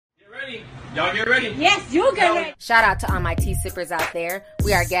Y'all get ready? Yes, you get ready. Shout out to all my tea sippers out there.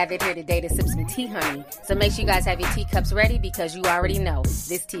 We are gathered here today to sip some tea, honey. So make sure you guys have your teacups ready because you already know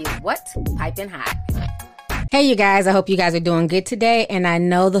this tea is what? Piping hot. Hey, you guys. I hope you guys are doing good today. And I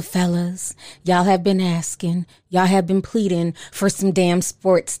know the fellas, y'all have been asking, y'all have been pleading for some damn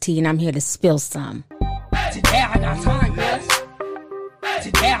sports tea, and I'm here to spill some. Today I got time, cuz.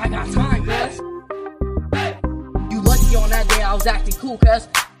 Today I got time, cuz. You lucky on that day I was acting cool, cuz.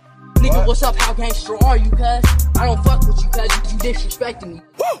 Nigga, what's up? How gangster are you, cuz? I don't fuck with you, cuz you disrespecting me.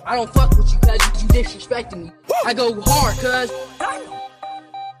 I don't fuck with you, cuz you disrespecting me. I go hard, cuz.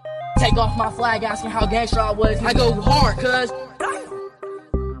 Take off my flag asking how gangster I was. I go hard, cuz.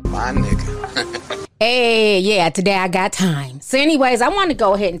 My nigga. Hey, yeah, today I got time. So anyways, I want to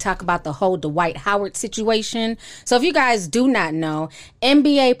go ahead and talk about the whole Dwight Howard situation. So if you guys do not know,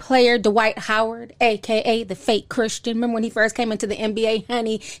 NBA player Dwight Howard, a.k.a. the fake Christian. Remember when he first came into the NBA,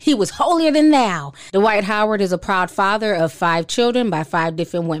 honey? He was holier than thou. Dwight Howard is a proud father of 5 children by 5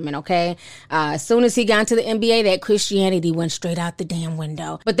 different women, okay? As soon as he got into the NBA, that Christianity went straight out the damn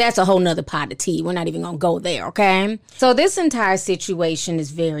window. But that's a whole nother pot of tea. We're not even going to go there, okay? So this entire situation is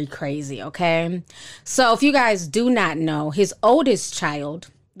very crazy, okay? So if you guys do not know, his oldest child,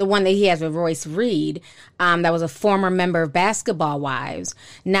 the one that he has with Royce Reed, that was a former member of Basketball Wives.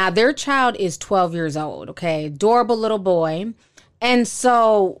 Now their child is 12 years old, okay? Adorable little boy. And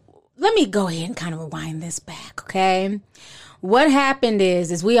so let me go ahead and kind of rewind this back, okay? What happened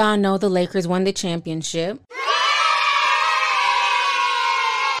is we all know the Lakers won the championship.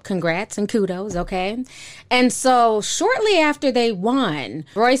 Congrats and kudos, okay? And so shortly after they won,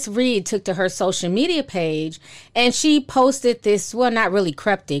 Royce Reed took to her social media page and she posted this, well, not really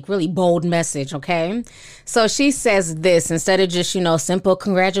cryptic, really bold message, okay? So she says this, instead of just, simple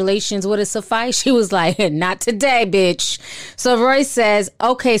congratulations would have sufficed, she was like, not today, bitch. So Royce says,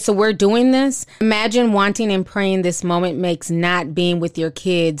 okay, so we're doing this. Imagine wanting and praying this moment makes not being with your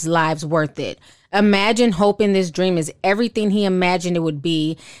kids' lives worth it. Imagine hoping this dream is everything he imagined it would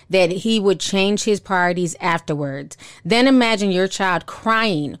be, that he would change his priorities afterwards. Then imagine your child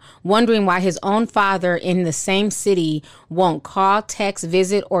crying, wondering why his own father in the same city won't call, text,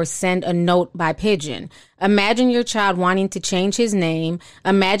 visit, or send a note by pigeon. Imagine your child wanting to change his name.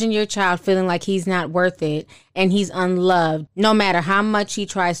 Imagine your child feeling like he's not worth it and he's unloved, no matter how much he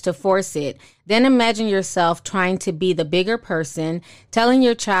tries to force it. Then imagine yourself trying to be the bigger person, telling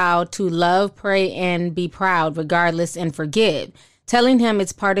your child to love, pray, and be proud regardless and forgive. Telling him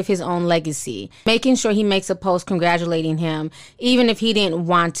it's part of his own legacy, making sure he makes a post congratulating him, even if he didn't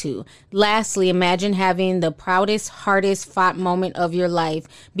want to. Lastly, imagine having the proudest, hardest fought moment of your life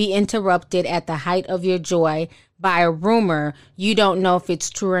be interrupted at the height of your joy by a rumor you don't know if it's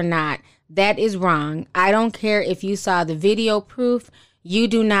true or not. That is wrong. I don't care if you saw the video proof. You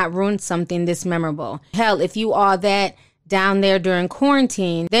do not ruin something this memorable. Hell, if you are that down there during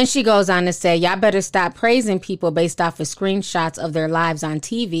quarantine. Then she goes on to say, y'all better stop praising people based off of screenshots of their lives on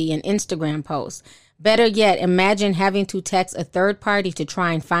TV and Instagram posts. Better yet, imagine having to text a third party to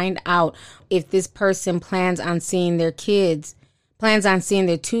try and find out if this person plans on seeing their 2 kids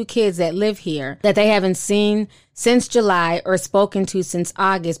that live here that they haven't seen since July or spoken to since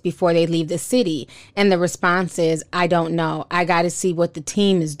August before they leave the city. And the response is, I don't know. I got to see what the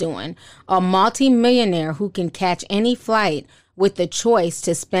team is doing. A multi-millionaire who can catch any flight with the choice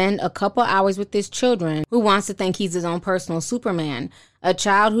to spend a couple hours with his children, who wants to think he's his own personal Superman. A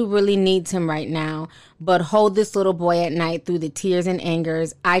child who really needs him right now, but hold this little boy at night through the tears and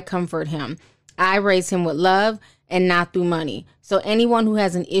angers. I comfort him. I raise him with love and not through money. So anyone who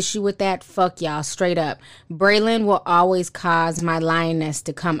has an issue with that, fuck y'all, straight up. Braylon will always cause my lioness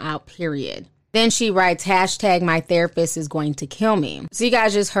to come out, period. Then she writes, hashtag my therapist is going to kill me. So you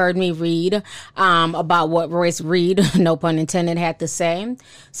guys just heard me read about what Royce Reed, no pun intended, had to say.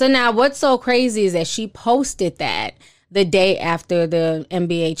 So now what's so crazy is that she posted that the day after the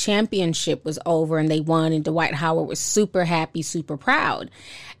NBA championship was over and they won, and Dwight Howard was super happy, super proud.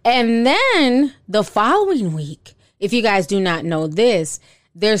 And then the following week, if you guys do not know this,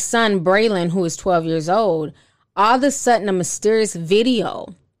 their son Braylon, who is 12 years old, all of a sudden a mysterious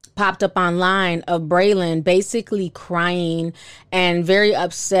video popped up online of Braylon basically crying and very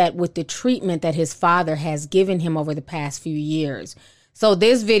upset with the treatment that his father has given him over the past few years. So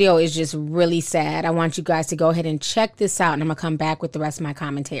this video is just really sad. I want you guys to go ahead and check this out, and I'm going to come back with the rest of my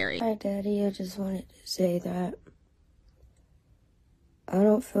commentary. Hi, Daddy. I just wanted to say that I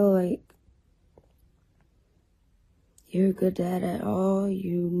don't feel like you're a good dad at all.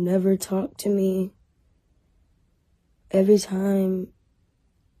 You never talk to me. Every time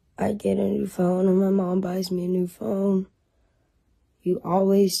I get a new phone or my mom buys me a new phone, You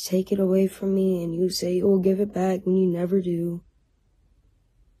always take it away from me and you say you'll give it back when you never do.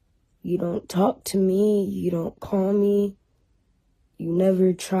 You don't talk to me. You don't call me. You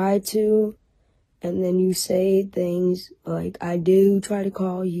never try to. And then you say things like, I do try to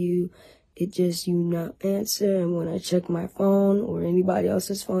call you. It just you not answer. And when I check my phone or anybody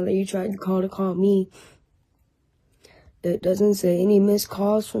else's phone that you tried to call me, it doesn't say any missed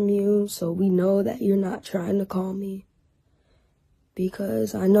calls from you. So we know that you're not trying to call me.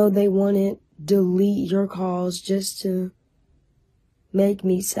 Because I know they want to delete your calls just to make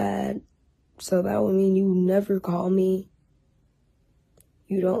me sad. So that would mean you never call me.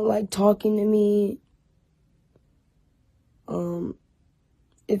 You don't like talking to me.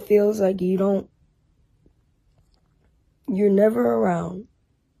 It feels like you're never around.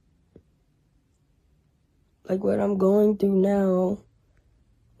 Like what I'm going through now,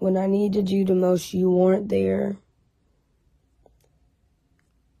 when I needed you the most, you weren't there.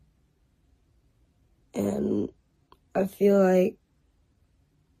 And I feel like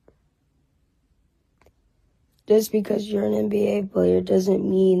just because you're an NBA player doesn't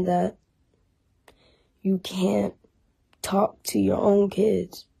mean that you can't talk to your own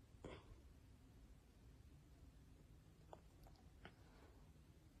kids.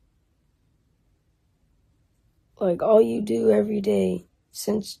 Like all you do every day,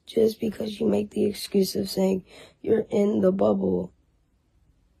 since just because you make the excuse of saying you're in the bubble,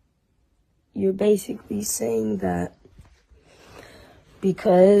 you're basically saying that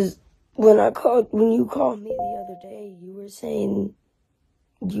because when you called me the other day, you were saying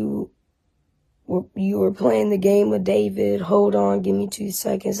you were playing the game with David. Hold on, give me 2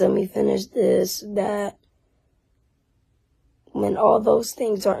 seconds. Let me finish this, that. When all those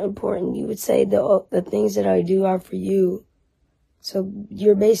things are important, you would say the things that I do are for you. So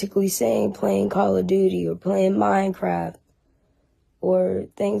you're basically saying playing Call of Duty or playing Minecraft or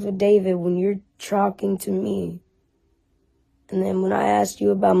things with David when you're talking to me. And then when I asked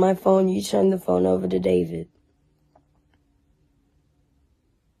you about my phone, you turned the phone over to David.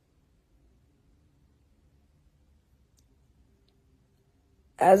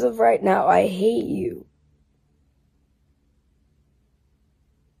 As of right now, I hate you.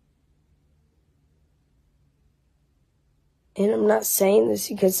 And I'm not saying this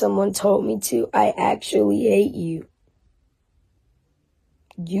because someone told me to. I actually hate you.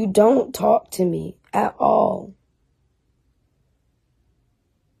 You don't talk to me at all.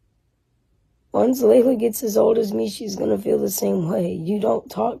 Once Layla gets as old as me, she's going to feel the same way. You don't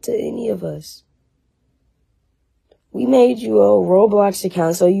talk to any of us. We made you a Roblox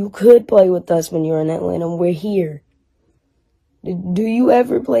account so you could play with us when you're in Atlanta. We're here. Do you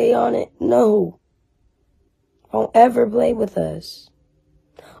ever play on it? No. Don't ever play with us.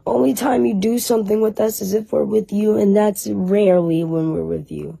 Only time you do something with us is if we're with you, and that's rarely when we're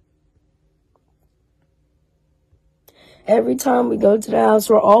with you. Every time we go to the house,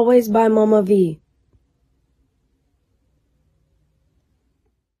 we're always by Mama V.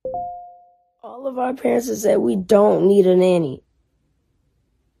 All of our parents have said we don't need a nanny.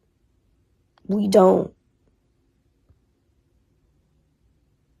 We don't.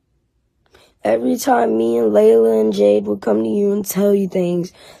 Every time me and Layla and Jade would come to you and tell you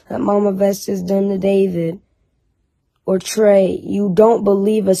things that Mama Vesta's done to David or Trey, you don't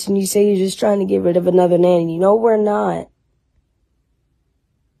believe us and you say you're just trying to get rid of another nanny. No, we're not.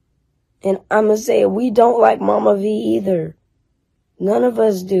 And I'm going to say we don't like Mama V either. None of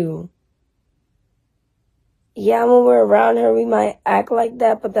us do. Yeah, when we're around her, we might act like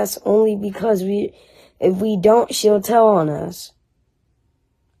that, but that's only because if we don't, she'll tell on us.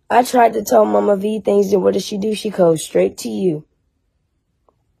 I tried to tell Mama V things, and what does she do? She goes straight to you.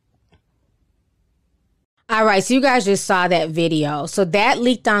 All right, so you guys just saw that video. So that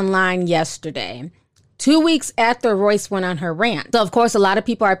leaked online yesterday, 2 weeks after Royce went on her rant. So, of course, a lot of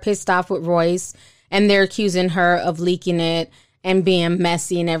people are pissed off with Royce, and they're accusing her of leaking it and being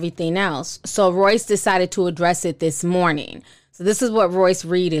messy and everything else. So Royce decided to address it this morning. So this is what Royce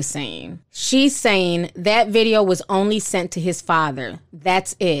Reed is saying. She's saying that video was only sent to his father.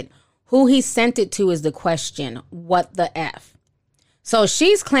 That's it. Who he sent it to is the question. What the F? So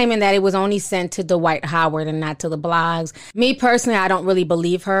she's claiming that it was only sent to Dwight Howard and not to the blogs. Me personally, I don't really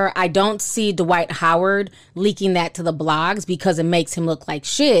believe her. I don't see Dwight Howard leaking that to the blogs because it makes him look like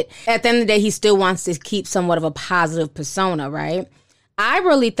shit. At the end of the day, he still wants to keep somewhat of a positive persona, right? I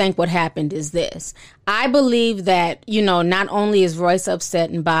really think what happened is this. I believe that, not only is Royce upset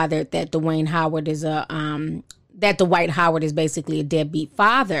and bothered that Dwight Howard is basically a deadbeat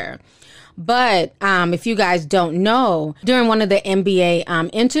father. But if you guys don't know, during one of the NBA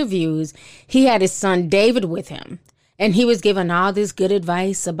interviews, he had his son David with him. And he was giving all this good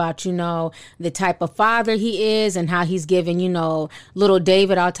advice about, you know, the type of father he is and how he's giving, you know, little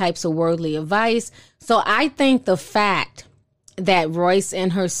David all types of worldly advice. So I think the fact that Royce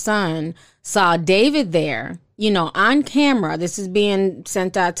and her son saw David there, you know, on camera, this is being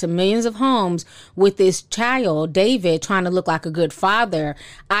sent out to millions of homes with this child, David, trying to look like a good father.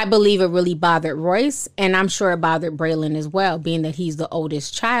 I believe it really bothered Royce, and I'm sure it bothered Braylon as well, being that he's the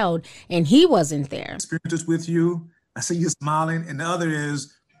oldest child and he wasn't there. Experiences with you. I see you smiling, and the other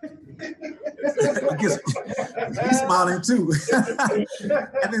is he's smiling too.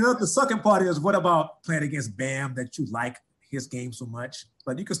 And then the second part is, what about playing against Bam, that you like his game so much?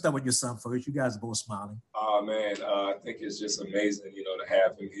 But you can start with your son first. You guys are both smiling. Oh man, I think it's just amazing, you know, to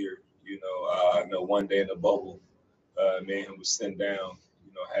have him here. You know, I know one day in the bubble, me and him was sitting down,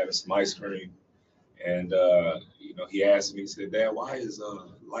 you know, having some ice cream, and you know, he asked me, he said, "Dad, why is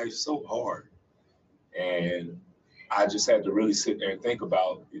life so hard?" And I just had to really sit there and think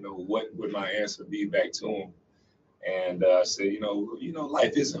about, you know, what would my answer be back to him. And I said, you know,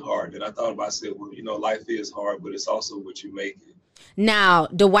 life isn't hard. And I thought about, I said, well, you know, life is hard, but it's also what you make it. Now,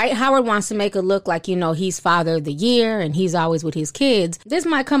 Dwight Howard wants to make it look like, you know, he's father of the year and he's always with his kids. This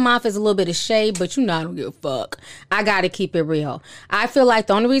might come off as a little bit of shade, but you know, I don't give a fuck. I got to keep it real. I feel like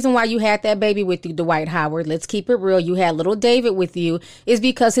the only reason why you had that baby with you, Dwight Howard, let's keep it real, you had little David with you, is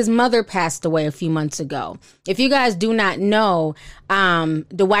because his mother passed away a few months ago. If you guys do not know,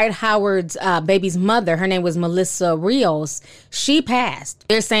 Dwight Howard's baby's mother, her name was Melissa Rios, she passed.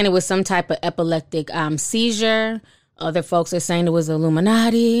 They're saying it was some type of epileptic seizure. Other folks are saying it was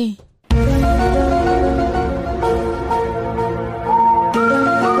Illuminati.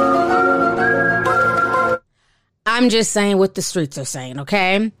 I'm just saying what the streets are saying,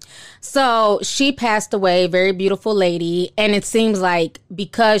 okay? So she passed away, very beautiful lady, and it seems like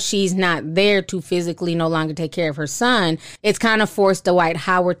because she's not there to physically no longer take care of her son, it's kind of forced Dwight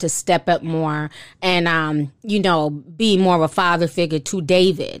Howard to step up more and, you know, be more of a father figure to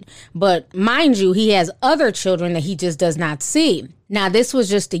David. But mind you, he has other children that he just does not see. Now, this was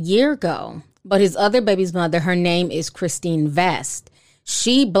just a year ago, but his other baby's mother, her name is Christine Vest.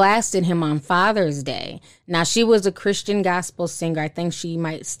 She blasted him on Father's Day. Now, she was a Christian gospel singer. I think she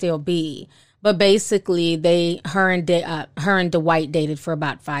might still be. But basically, her and Dwight dated for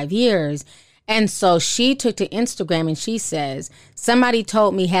about 5 years. And so she took to Instagram and she says, "Somebody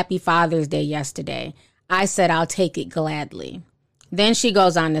told me Happy Father's Day yesterday. I said I'll take it gladly." Then she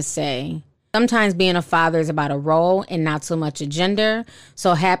goes on to say, "Sometimes being a father is about a role and not so much a gender.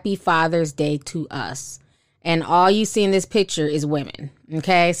 So Happy Father's Day to us." And all you see in this picture is women.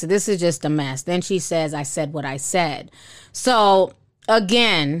 Okay, so this is just a mess. Then she says, "I said what I said." So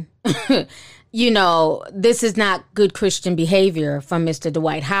again, you know, this is not good Christian behavior from Mr.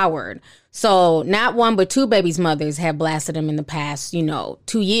 Dwight Howard. So not one, but two babies' mothers have blasted him in the past, you know,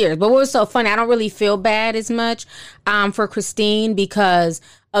 2 years. But what was so funny, I don't really feel bad as much for Christine because,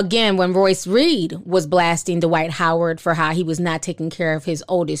 again, when Royce Reed was blasting Dwight Howard for how he was not taking care of his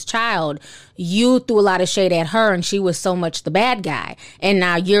oldest child, you threw a lot of shade at her and she was so much the bad guy. And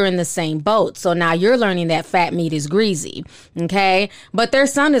now you're in the same boat. So now you're learning that fat meat is greasy. Okay. But their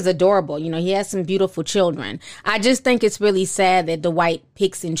son is adorable. You know, he has some beautiful children. I just think it's really sad that Dwight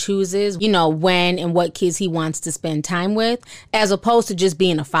picks and chooses, you know, when and what kids he wants to spend time with, as opposed to just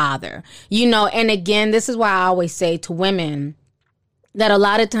being a father, you know. And again, this is why I always say to women, that a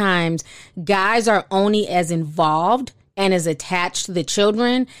lot of times guys are only as involved and as attached to the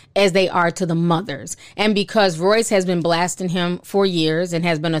children as they are to the mothers. And because Royce has been blasting him for years and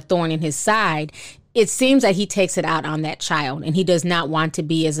has been a thorn in his side, it seems that he takes it out on that child and he does not want to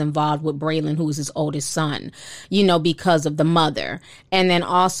be as involved with Braylon, who is his oldest son, you know, because of the mother. And then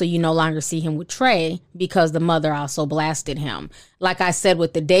also you no longer see him with Trey because the mother also blasted him. Like I said,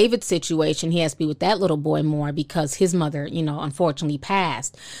 with the David situation, he has to be with that little boy more because his mother, you know, unfortunately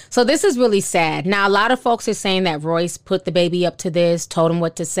passed. So this is really sad. Now, a lot of folks are saying that Royce put the baby up to this, told him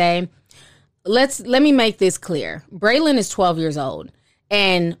what to say. Let me make this clear. Braylon is 12 years old.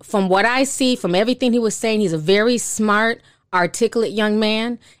 And from what I see, from everything he was saying, he's a very smart, articulate young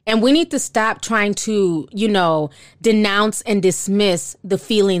man. And we need to stop trying to, you know, denounce and dismiss the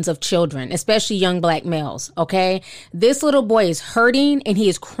feelings of children, especially young black males. Okay. This little boy is hurting and he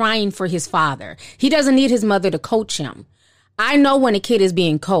is crying for his father. He doesn't need his mother to coach him. I know when a kid is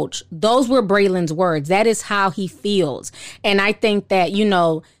being coached, those were Braylon's words. That is how he feels. And I think that, you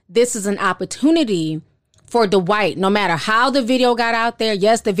know, this is an opportunity for Dwight, no matter how the video got out there.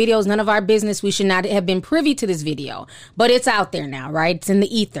 Yes, the video is none of our business. We should not have been privy to this video, but it's out there now, right? It's in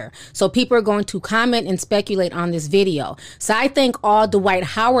the ether. So people are going to comment and speculate on this video. So I think all Dwight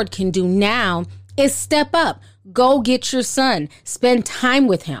Howard can do now is step up. Go get your son. Spend time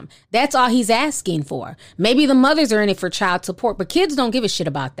with him. That's all he's asking for. Maybe the mothers are in it for child support, but kids don't give a shit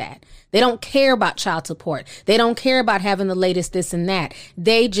about that. They don't care about child support. They don't care about having the latest this and that.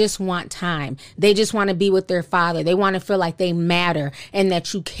 They just want time. They just want to be with their father. They want to feel like they matter and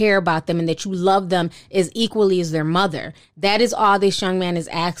that you care about them and that you love them as equally as their mother. That is all this young man is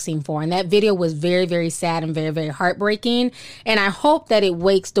asking for. And that video was very, very sad and very, very heartbreaking. And I hope that it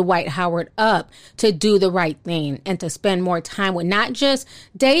wakes Dwight Howard up to do the right thing and to spend more time with not just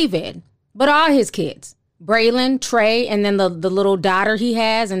David, but all his kids. Braylon, Trey, and then the little daughter he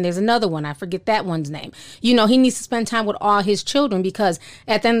has. And there's another one. I forget that one's name. You know, he needs to spend time with all his children because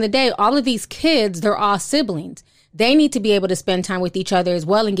at the end of the day, all of these kids, they're all siblings. They need to be able to spend time with each other as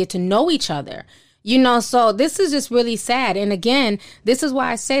well and get to know each other. You know, so this is just really sad. And again, this is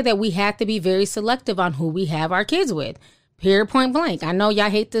why I say that we have to be very selective on who we have our kids with. Period, point blank. I know y'all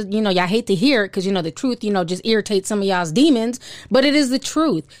hate to, y'all hate to hear it because, the truth, just irritates some of y'all's demons, but it is the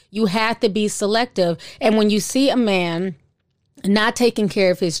truth. You have to be selective. And when you see a man not taking care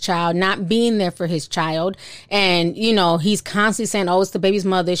of his child, not being there for his child. And, he's constantly saying, oh, it's the baby's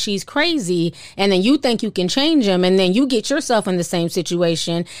mother. She's crazy. And then you think you can change him. And then you get yourself in the same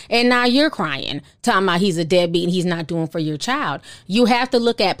situation. And now you're crying, talking about he's a deadbeat and he's not doing for your child. You have to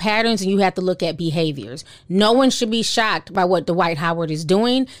look at patterns and you have to look at behaviors. No one should be shocked by what Dwight Howard is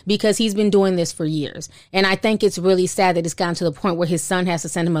doing because he's been doing this for years. And I think it's really sad that it's gotten to the point where his son has to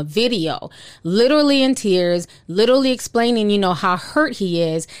send him a video, literally in tears, literally explaining, how hurt he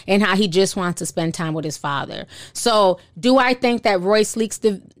is and how he just wants to spend time with his father. So do I think that Royce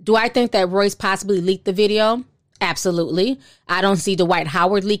possibly leaked the video? Absolutely. I don't see Dwight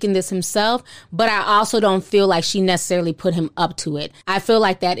Howard leaking this himself, but I also don't feel like she necessarily put him up to it. I feel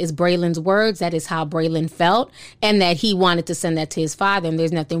like that is Braylon's words. That is how Braylon felt and that he wanted to send that to his father. And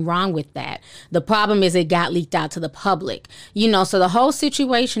there's nothing wrong with that. The problem is it got leaked out to the public, so the whole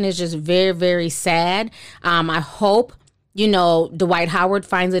situation is just very, very sad. I hope Dwight Howard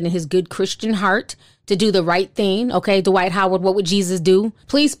finds it in his good Christian heart to do the right thing. Okay, Dwight Howard, what would Jesus do?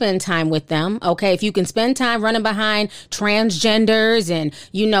 Please spend time with them. Okay, if you can spend time running behind transgenders and,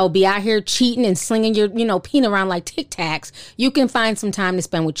 be out here cheating and slinging your, peen around like Tic Tacs, you can find some time to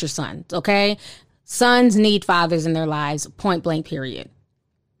spend with your sons. Okay, sons need fathers in their lives, point blank, period.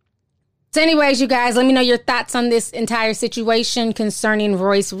 So anyways, you guys, let me know your thoughts on this entire situation concerning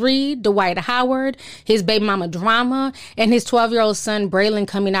Royce Reed, Dwight Howard, his baby mama drama, and his 12-year-old son, Braylon,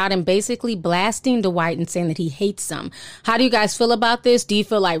 coming out and basically blasting Dwight and saying that he hates him. How do you guys feel about this? Do you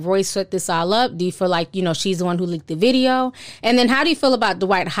feel like Royce set this all up? Do you feel like, she's the one who leaked the video? And then how do you feel about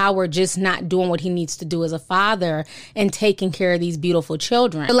Dwight Howard just not doing what he needs to do as a father and taking care of these beautiful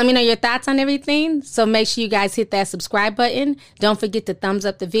children? So let me know your thoughts on everything. So make sure you guys hit that subscribe button. Don't forget to thumbs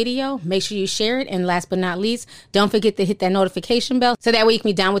up the video. Make sure you share it. And last but not least, don't forget to hit that notification bell so that way you can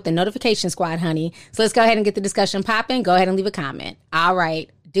be down with the notification squad, honey. So let's go ahead and get the discussion popping. Go ahead and leave a comment. All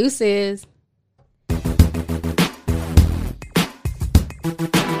right. Deuces.